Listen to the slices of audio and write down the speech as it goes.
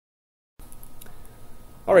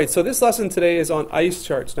All right, so this lesson today is on ice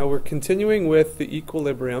charts. Now we're continuing with the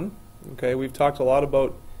equilibrium. Okay, we've talked a lot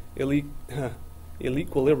about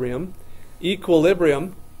equilibrium,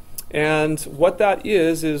 and what that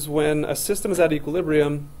is when a system is at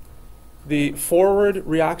equilibrium, the forward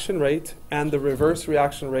reaction rate and the reverse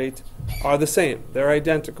reaction rate are the same. They're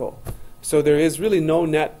identical. So there is really no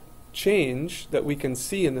net change that we can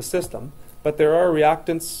see in the system, but there are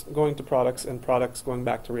reactants going to products and products going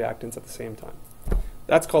back to reactants at the same time.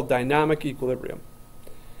 That's called dynamic equilibrium.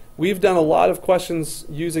 We've done a lot of questions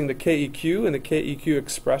using the KEQ and the KEQ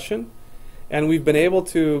expression, and we've been able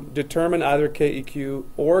to determine either KEQ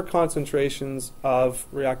or concentrations of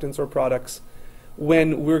reactants or products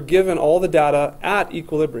when we're given all the data at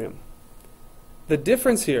equilibrium. The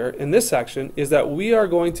difference here in this section is that we are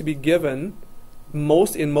going to be given,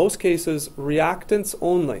 in most cases, reactants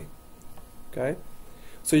only. Okay?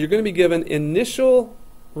 So you're going to be given initial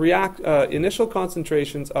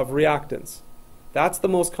concentrations of reactants. That's the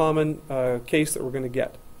most common case that we're going to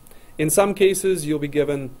get. In some cases, you'll be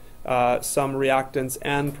given some reactants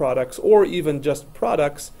and products, or even just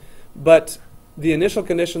products, but the initial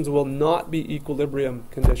conditions will not be equilibrium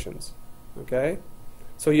conditions. Okay?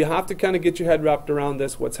 So you have to kind of get your head wrapped around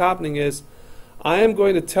this. What's happening is, I am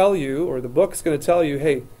going to tell you, or the book's going to tell you,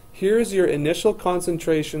 hey, here's your initial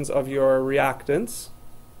concentrations of your reactants.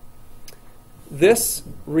 This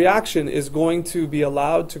reaction is going to be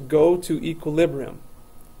allowed to go to equilibrium.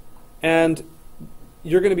 And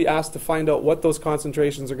you're going to be asked to find out what those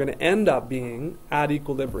concentrations are going to end up being at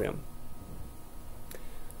equilibrium.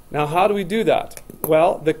 Now, how do we do that?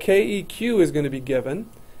 Well, the KEQ is going to be given.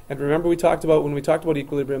 And remember when we talked about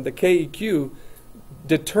equilibrium, the KEQ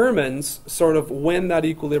determines sort of when that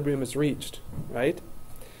equilibrium is reached, right?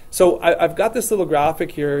 So I've got this little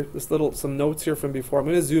graphic here, some notes here from before. I'm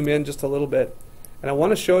going to zoom in just a little bit, and I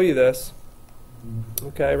want to show you this.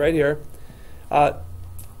 Okay, right here.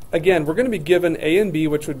 Again, we're going to be given A and B,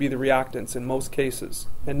 which would be the reactants in most cases,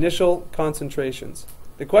 initial concentrations.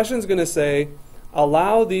 The question is going to say,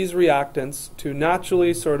 allow these reactants to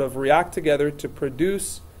naturally sort of react together to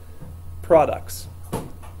produce products.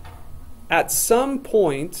 At some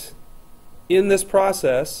point in this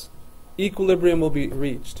process, equilibrium will be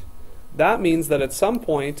reached. That means that at some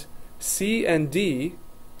point, C and D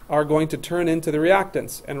are going to turn into the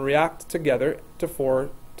reactants and react together to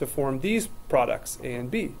form these products, A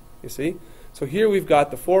and B, you see? So here we've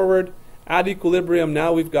got the forward. At equilibrium,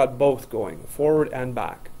 now we've got both going, forward and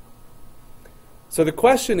back. So the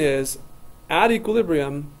question is, at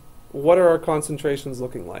equilibrium, what are our concentrations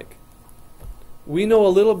looking like? We know a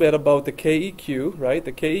little bit about the KEQ, right?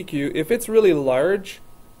 The KEQ, if it's really large,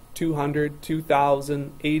 200,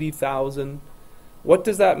 2,000, 80,000. What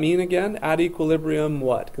does that mean again? At equilibrium,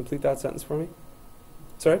 what? Complete that sentence for me.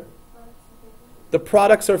 Sorry? The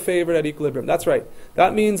products are favored at equilibrium. That's right.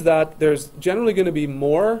 That means that there's generally going to be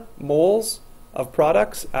more moles of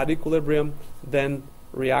products at equilibrium than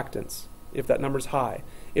reactants, if that number's high.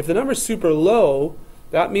 If the number's super low,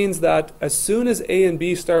 that means that as soon as A and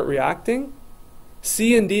B start reacting,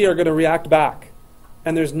 C and D are going to react back.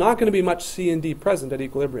 And there's not going to be much C and D present at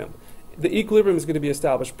equilibrium. The equilibrium is going to be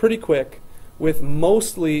established pretty quick with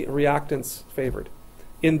mostly reactants favored.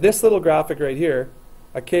 In this little graphic right here,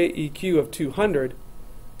 a KEQ of 200,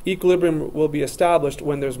 equilibrium will be established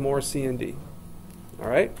when there's more C and D. All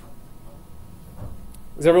right?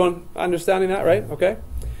 Is everyone understanding that, right? Okay.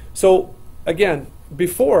 So again,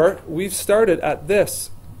 before we've started at this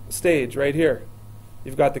stage right here.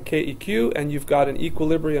 You've got the KEQ and you've got an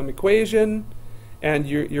equilibrium equation, and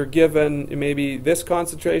you're given maybe this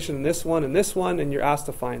concentration and this one, and you're asked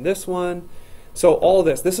to find this one. So all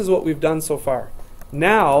this is what we've done so far.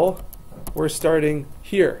 Now we're starting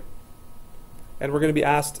here, and we're going to be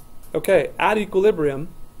asked, okay, at equilibrium,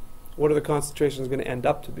 what are the concentrations going to end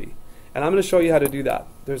up to be? And I'm going to show you how to do that.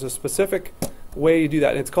 There's a specific way you do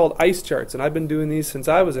that, and it's called ice charts, and I've been doing these since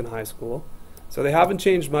I was in high school. So they haven't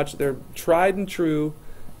changed much. They're tried and true,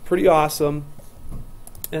 pretty awesome,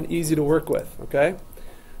 and easy to work with, okay?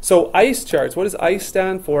 So ice charts, what does ICE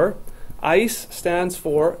stand for? ICE stands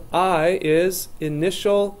for, I is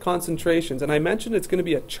initial concentrations. And I mentioned it's going to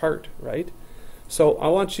be a chart, right? So I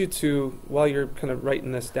want you to, while you're kind of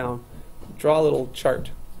writing this down, draw a little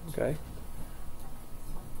chart, okay?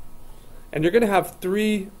 And you're going to have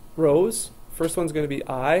 3 rows. First one's going to be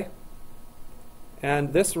I.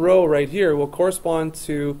 And this row right here will correspond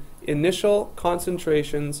to initial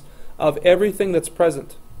concentrations of everything that's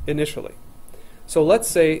present initially. So let's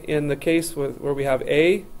say in the case where we have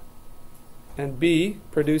A and B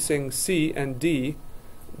producing C and D,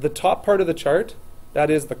 the top part of the chart, that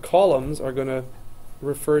is the columns, are going to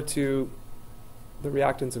refer to the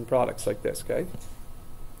reactants and products like this, okay?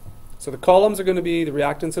 So the columns are going to be the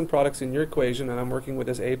reactants and products in your equation, and I'm working with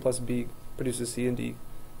this A plus B produces C and D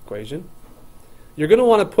equation. You're going to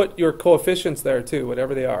want to put your coefficients there too,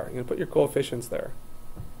 whatever they are. You're going to put your coefficients there.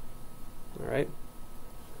 All right?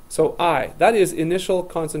 So I, that is initial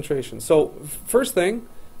concentration. So first thing,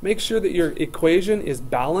 make sure that your equation is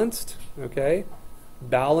balanced, okay?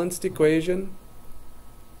 Balanced equation.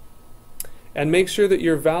 And make sure that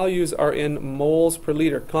your values are in moles per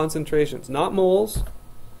liter, concentrations, not moles,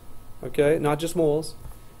 okay? Not just moles.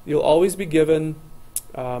 You'll always be given,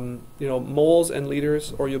 moles and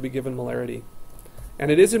liters, or you'll be given molarity.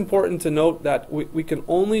 And it is important to note that we can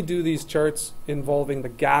only do these charts involving the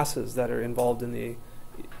gases that are involved in the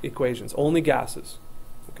equations, only gases,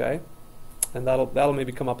 okay? And that'll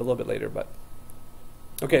maybe come up a little bit later, but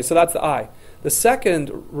okay, so that's the I. The second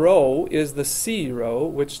row is the C row,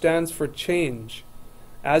 which stands for change.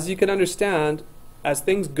 As you can understand, as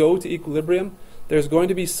things go to equilibrium, there's going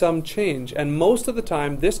to be some change, and most of the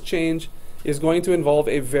time this change is going to involve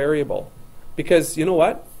a variable, because you know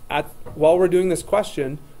what? While we're doing this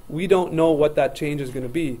question, we don't know what that change is going to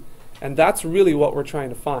be, and that's really what we're trying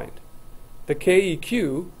to find. The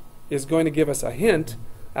KEQ is going to give us a hint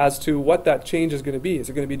as to what that change is going to be. Is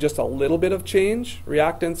it going to be just a little bit of change?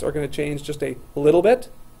 Reactants are going to change just a little bit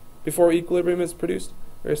before equilibrium is produced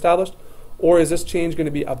or established? Or is this change going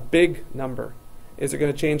to be a big number? Is it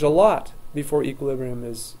going to change a lot before equilibrium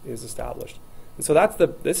is established? And so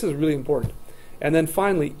this is really important. And then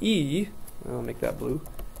finally, E, I'll make that blue.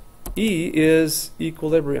 E is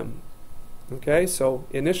equilibrium. Okay, so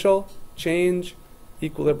initial, change,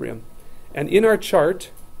 equilibrium. And in our chart,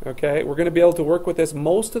 okay, we're going to be able to work with this.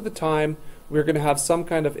 Most of the time, we're going to have some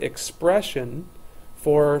kind of expression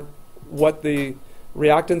for what the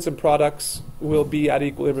reactants and products will be at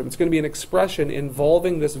equilibrium. It's going to be an expression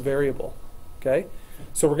involving this variable. Okay,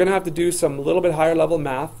 so we're going to have to do some little bit higher level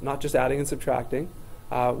math, not just adding and subtracting.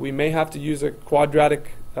 We may have to use a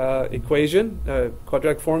quadratic equation,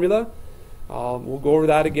 quadratic formula. We'll go over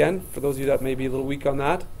that again for those of you that may be a little weak on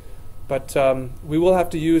that. But we will have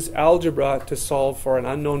to use algebra to solve for an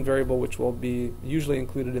unknown variable, which will be usually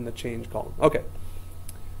included in the change column. Okay.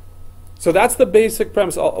 So that's the basic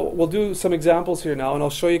premise. We'll do some examples here now, and I'll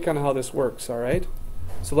show you kind of how this works, all right?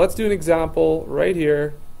 So let's do an example right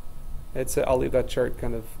here. I'll leave that chart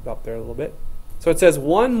kind of up there a little bit. So it says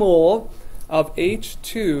 1 mole of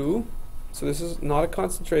H2, so this is not a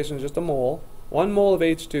concentration, it's just a mole. 1 mole of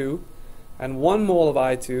H2 and 1 mole of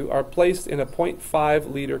I2 are placed in a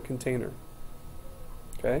 0.5 liter container.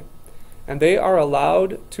 Okay? And they are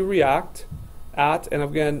allowed to react at, and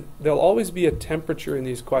again, there'll always be a temperature in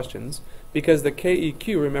these questions because the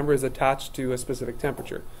KEQ, remember, is attached to a specific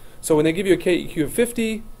temperature. So when they give you a KEQ of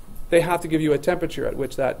 50, they have to give you a temperature at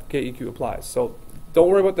which that KEQ applies. So don't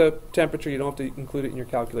worry about the temperature. You don't have to include it in your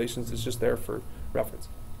calculations. It's just there for reference.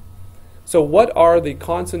 So what are the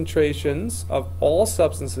concentrations of all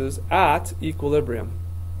substances at equilibrium?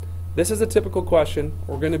 This is a typical question.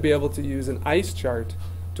 We're going to be able to use an ice chart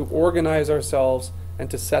to organize ourselves and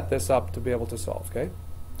to set this up to be able to solve. Okay?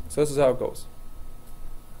 So this is how it goes.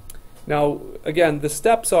 Now, again, the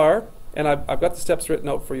steps are, and I've got the steps written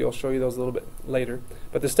out for you. I'll show you those a little bit later.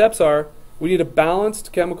 But the steps are, we need a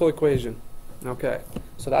balanced chemical equation. Okay,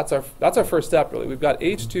 so that's our first step, really. We've got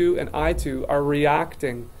H2 and I2 are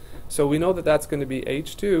reacting. So we know that that's going to be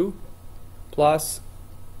H2 plus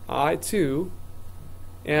I2,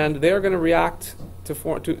 and they're going to react to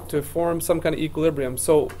form some kind of equilibrium.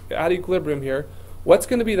 So at equilibrium here, what's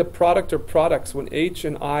going to be the product or products when H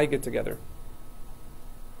and I get together?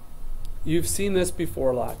 You've seen this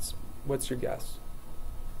before, lads. What's your guess?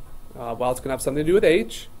 Well, it's going to have something to do with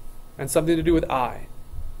H and something to do with I.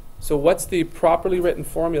 So what's the properly written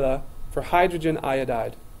formula for hydrogen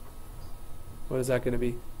iodide? What is that going to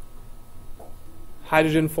be?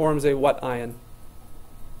 Hydrogen forms a what ion?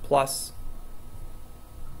 Plus.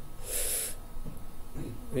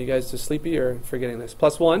 Are you guys just sleepy or forgetting this?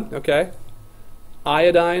 +1, okay.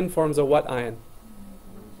 Iodine forms a what ion?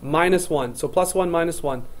 -1. So +1,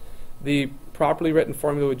 -1. The properly written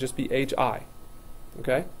formula would just be HI.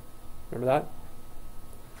 Okay? Remember that?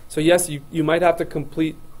 So yes, you might have to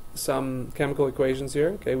complete some chemical equations here.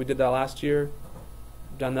 Okay, we did that last year.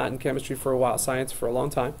 Done that in chemistry for a while, science for a long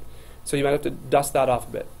time. So you might have to dust that off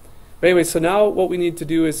a bit. But anyway, so now what we need to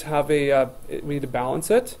do is have we need to balance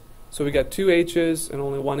it. So we got 2 H's and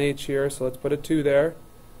only 1 H here, so let's put a 2 there.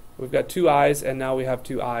 We've got 2 I's and now we have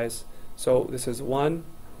 2 I's. So this is 1,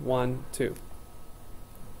 1, 2.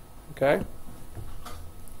 Okay?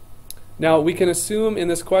 Now we can assume in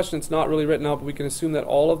this question, it's not really written out, but we can assume that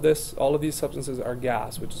all of these substances are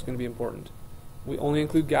gas, which is going to be important. We only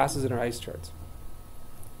include gases in our ice charts.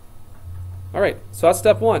 All right, so that's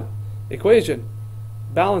step one. Equation.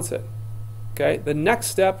 Balance it. Okay, the next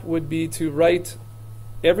step would be to write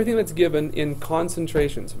everything that's given in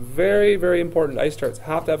concentrations. Very, very important. Ice charts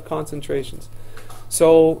have to have concentrations.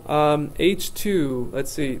 So H2,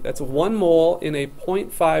 let's see, that's 1 mole in a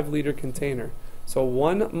 0.5 liter container. So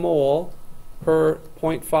 1 mole per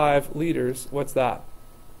 0.5 liters, what's that?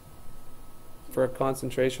 For a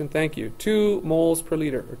concentration, thank you. 2 moles per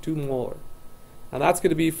liter, or 2 molar. Now that's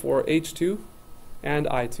going to be for H2 and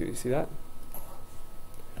I2. You see that?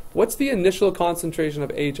 What's the initial concentration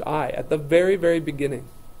of HI at the very, very beginning?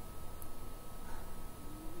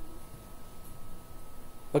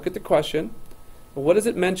 Look at the question. What does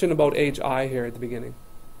it mention about HI here at the beginning?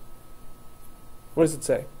 What does it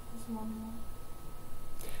say? It's 1 mole.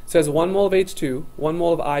 It says 1 mole of H2, 1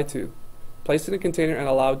 mole of I2, placed in a container and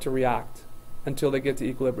allowed to react until they get to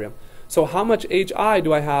equilibrium. So how much HI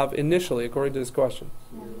do I have initially, according to this question?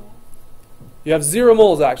 1 mole. You have 0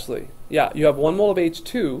 moles, actually. Yeah, you have 1 mole of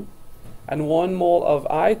H2 and 1 mole of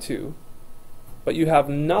I2, but you have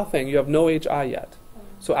nothing. You have no HI yet.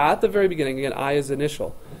 So at the very beginning, again, I is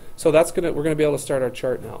initial. So that's we're going to be able to start our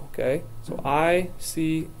chart now, okay? So I,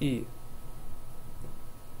 C, E.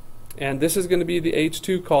 And this is going to be the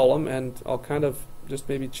H2 column, and I'll kind of just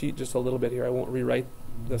maybe cheat just a little bit here. I won't rewrite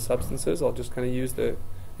the substances. I'll just kind of use the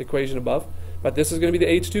equation above. But this is going to be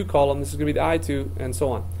the H2 column, this is going to be the I2, and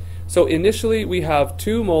so on. So initially we have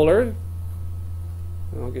 2 molar.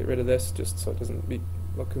 I'll get rid of this just so it doesn't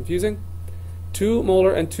look confusing. 2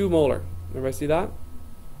 molar and 2 molar. Everybody see that?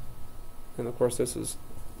 And of course this is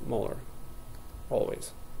molar,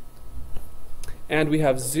 always. And we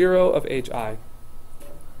have 0 of HI.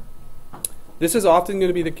 This is often going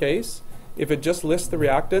to be the case. If it just lists the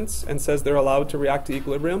reactants and says they're allowed to react to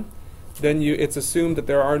equilibrium, then it's assumed that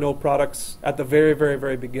there are no products at the very, very,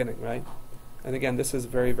 very beginning, right? And again, this is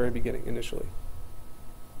very, very beginning initially.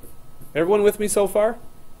 Everyone with me so far?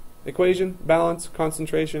 Equation, balance,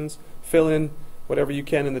 concentrations, fill in whatever you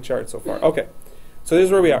can in the chart so far. Okay, so this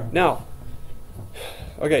is where we are. Now,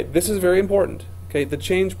 okay, this is very important. Okay, the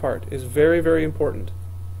change part is very, very important.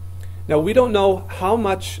 Now, we don't know how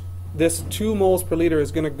much this 2 moles per liter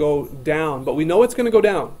is going to go down, but we know it's going to go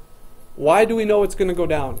down. Why do we know it's going to go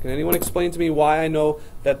down? Can anyone explain to me why I know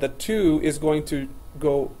that the 2 is going to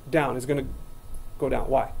go down, is going to go down?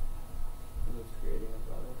 Why?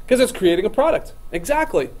 Because it's creating a product.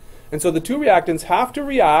 Exactly. And so the 2 reactants have to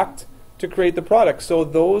react to create the product. So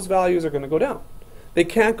those values are going to go down. They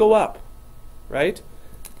can't go up, right?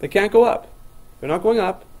 They can't go up. They're not going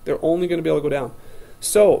up. They're only going to be able to go down.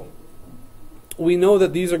 So we know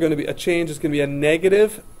that these are going to be, a change is going to be a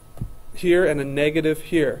negative here and a negative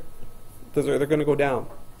here. They're going to go down.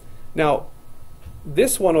 Now,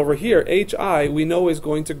 this one over here, HI, we know is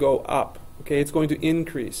going to go up. Okay, it's going to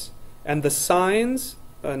increase. And the signs,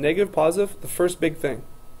 negative, positive, the first big thing.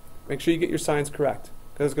 Make sure you get your signs correct,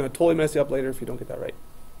 because it's going to totally mess you up later if you don't get that right.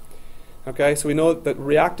 Okay, so we know that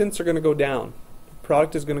reactants are going to go down.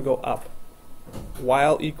 Product is going to go up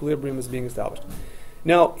while equilibrium is being established.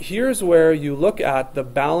 Now, here's where you look at the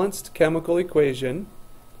balanced chemical equation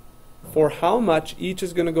for how much each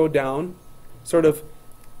is going to go down, sort of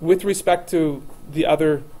with respect to the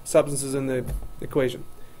other substances in the equation.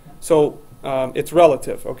 So it's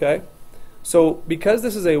relative, okay? So because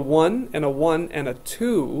this is a 1 and a 1 and a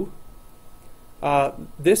 2,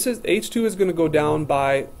 this is H2 is going to go down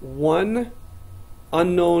by 1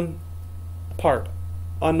 unknown part,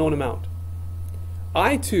 unknown amount.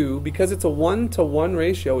 I2, because it's a 1-to-1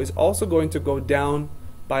 ratio, is also going to go down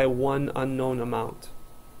by 1 unknown amount.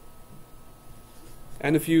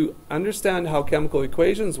 And if you understand how chemical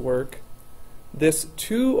equations work, this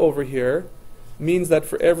 2 over here means that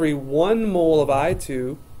for every 1 mole of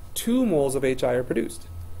I2, 2 moles of HI are produced.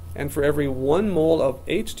 And for every 1 mole of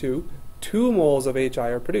H2, 2 moles of HI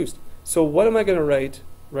are produced. So what am I going to write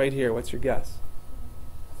right here? What's your guess?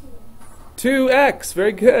 2x.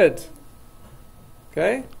 Very good.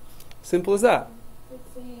 Okay? Simple as that.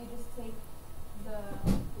 So you just take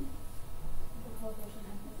the coefficient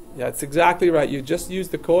and Yeah, it's exactly right. You just use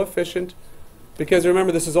the coefficient, because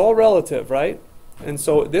remember, this is all relative, right? And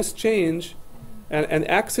so this change, and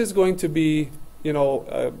x is going to be, you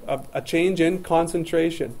know, a change in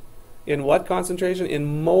concentration. In what concentration?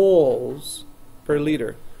 In moles per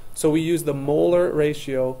liter. So we use the molar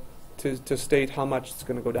ratio to state how much it's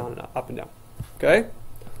going to go down and up and down. Okay?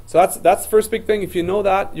 So that's the first big thing. If you know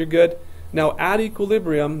that, you're good. Now at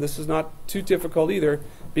equilibrium, this is not too difficult either,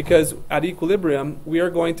 because at equilibrium, we are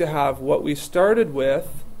going to have what we started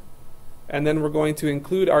with, and then we're going to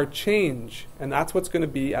include our change, and that's what's going to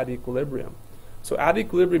be at equilibrium. So at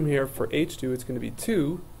equilibrium here for H2, it's going to be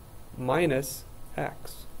 2 minus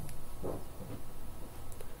x.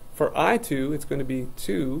 For I2, it's going to be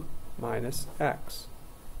 2 minus x.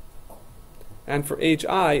 And for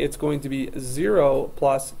HI, it's going to be 0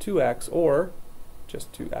 plus 2x, or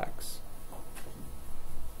just 2x.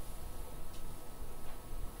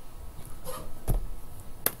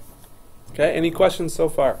 Okay, any questions so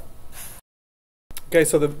far? Okay,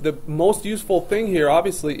 so the most useful thing here,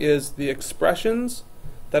 obviously, is the expressions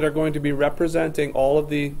that are going to be representing all of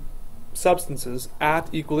the substances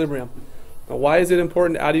at equilibrium. Now, why is it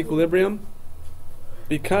important at equilibrium?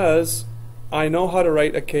 Because I know how to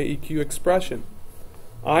write a KEQ expression.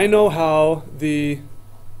 I know how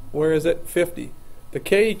where is it? 50. The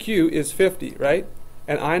KEQ is 50, right?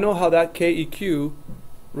 And I know how that KEQ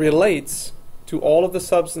relates to all of the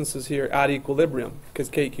substances here at equilibrium, because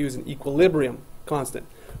KEQ is an equilibrium constant.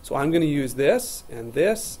 So I'm going to use this and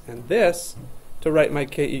this and this to write my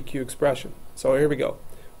KEQ expression. So here we go.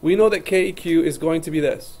 We know that KEQ is going to be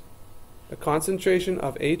this: the concentration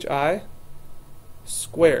of HI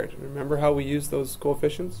squared. Remember how we use those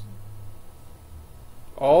coefficients?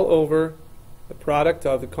 All over the product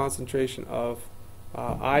of the concentration of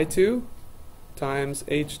I2 times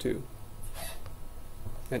H2,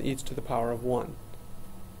 and each to the power of 1.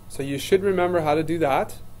 So you should remember how to do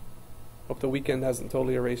that. Hope the weekend hasn't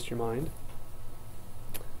totally erased your mind.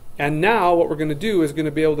 And now what we're going to do is going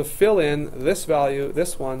to be able to fill in this value,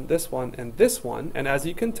 this one, and this one. And as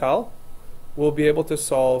you can tell, we'll be able to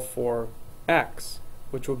solve for x,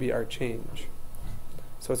 which will be our change.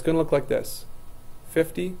 So it's going to look like this.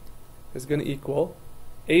 50 is going to equal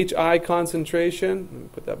HI concentration, let me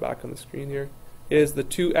put that back on the screen here, is the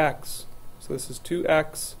 2x. So this is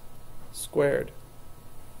 2x squared.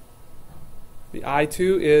 The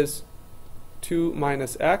I2 is 2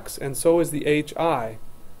 minus x, and so is the HI.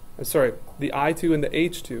 Sorry, the I2 and the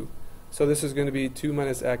H2. So this is going to be 2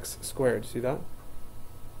 minus x squared. See that?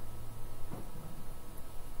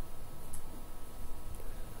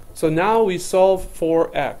 So now we solve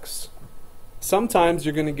for x. Sometimes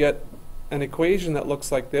you're going to get an equation that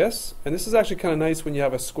looks like this, and this is actually kind of nice when you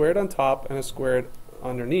have a squared on top and a squared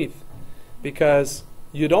underneath, because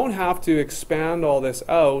you don't have to expand all this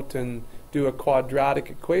out and do a quadratic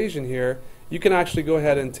equation here. You can actually go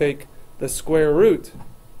ahead and take the square root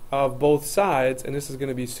of both sides, and this is going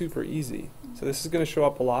to be super easy. So this is going to show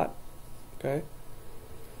up a lot. Okay.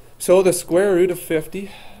 So the square root of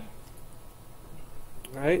 50,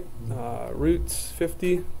 right? Root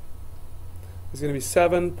 50 is going to be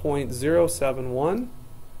 7.071.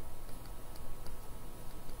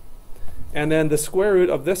 And then the square root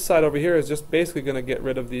of this side over here is just basically going to get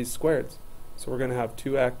rid of these squareds. So we're going to have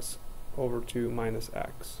 2x over 2 minus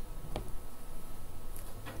x.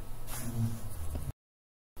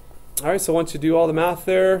 Alright, so once you do all the math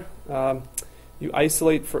there, you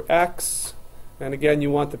isolate for x. And again, you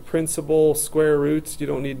want the principal square roots. You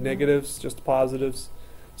don't need negatives, just positives.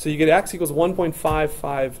 So you get x equals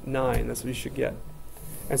 1.559. That's what you should get.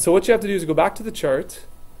 And so what you have to do is go back to the chart,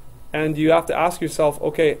 and you have to ask yourself,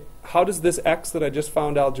 okay, how does this x that I just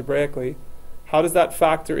found algebraically, how does that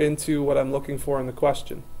factor into what I'm looking for in the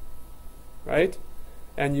question? Right?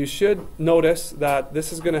 And you should notice that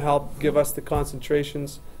this is going to help give us the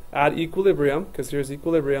concentrations at equilibrium, because here's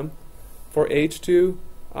equilibrium, for H2,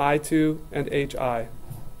 I2, and HI.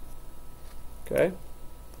 Okay?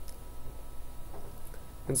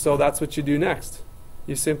 And so that's what you do next.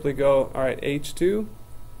 You simply go, all right, H2,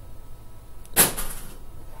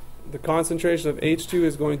 the concentration of H2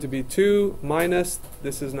 is going to be 2 minus,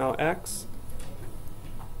 this is now x,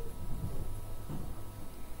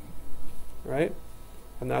 right?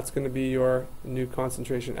 And that's going to be your new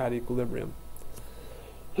concentration at equilibrium.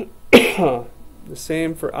 The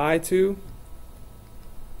same for I2.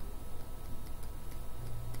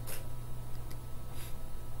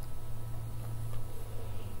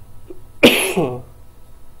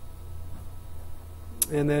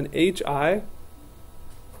 And then HI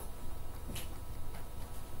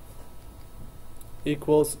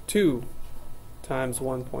equals 2 times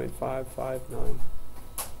 1.559.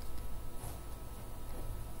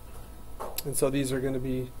 And so these are going to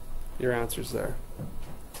be your answers there.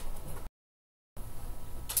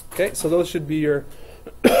 Okay, so those should be your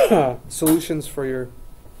solutions for your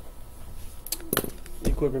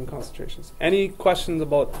equilibrium concentrations. Any questions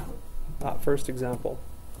about that first example?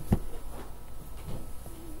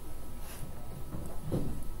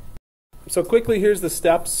 So quickly, here's the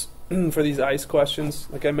steps for these ICE questions.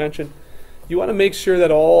 Like I mentioned, you want to make sure that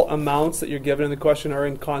all amounts that you're given in the question are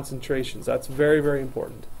in concentrations. That's very, very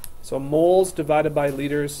important. So moles divided by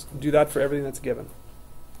liters, do that for everything that's given.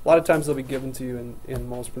 A lot of times they'll be given to you in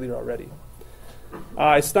Multiplier already.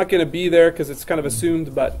 I snuck in a B there because it's kind of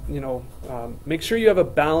assumed, but make sure you have a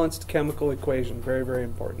balanced chemical equation. Very, very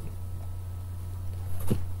important.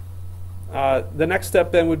 The next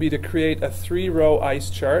step then would be to create a 3-row ice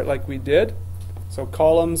chart like we did. So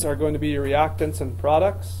columns are going to be your reactants and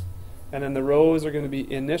products, and then the rows are going to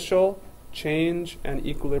be initial, change, and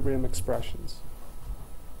equilibrium expressions.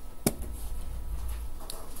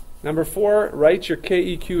 Number 4, write your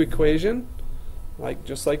KEQ equation,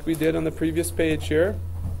 just like we did on the previous page here.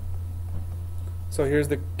 So here's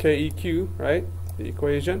the KEQ, right? The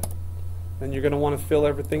equation. And you're going to want to fill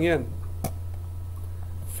everything in.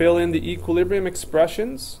 Fill in the equilibrium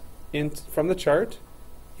expressions from the chart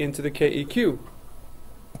into the KEQ.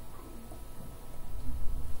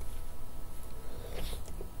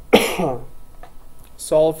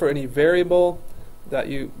 Solve for any variable that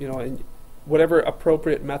in whatever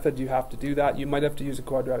appropriate method you have to do that. You might have to use a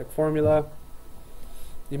quadratic formula.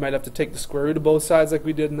 You might have to take the square root of both sides like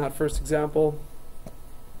we did in that first example.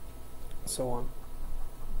 So on.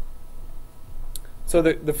 So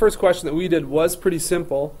the first question that we did was pretty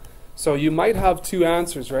simple. So you might have 2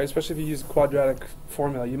 answers, right? Especially if you use a quadratic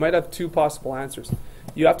formula. You might have 2 possible answers.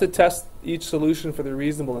 You have to test each solution for the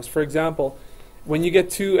reasonableness. For example, when you get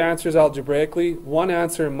 2 answers algebraically, one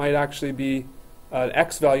answer might actually be an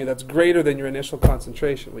x value that's greater than your initial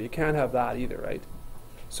concentration. Well, you can't have that either, right?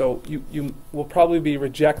 So you will probably be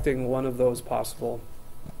rejecting one of those possible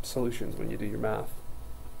solutions when you do your math.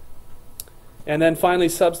 And then finally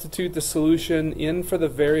substitute the solution in for the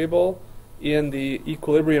variable in the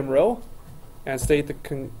equilibrium row and state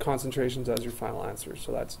the concentrations as your final answer.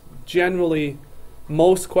 So that's generally,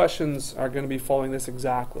 most questions are going to be following this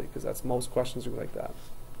exactly, because most questions are like that.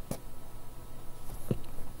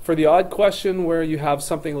 For the odd question where you have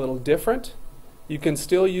something a little different, you can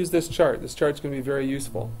still use this chart. This chart's going to be very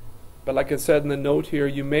useful. But like I said in the note here,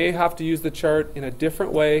 you may have to use the chart in a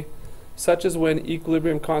different way, such as when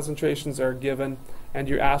equilibrium concentrations are given and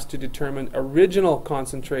you're asked to determine original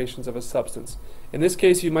concentrations of a substance. In this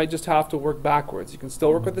case, you might just have to work backwards. You can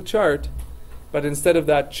still work with the chart, but instead of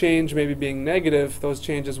that change maybe being negative, those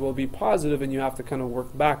changes will be positive, and you have to kind of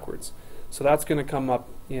work backwards. So that's going to come up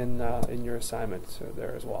in your assignment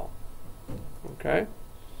there as well. Okay.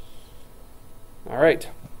 All right.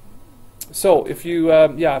 So if you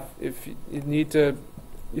if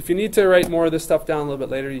you need to write more of this stuff down a little bit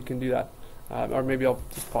later, you can do that. Or maybe I'll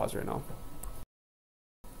just pause right now.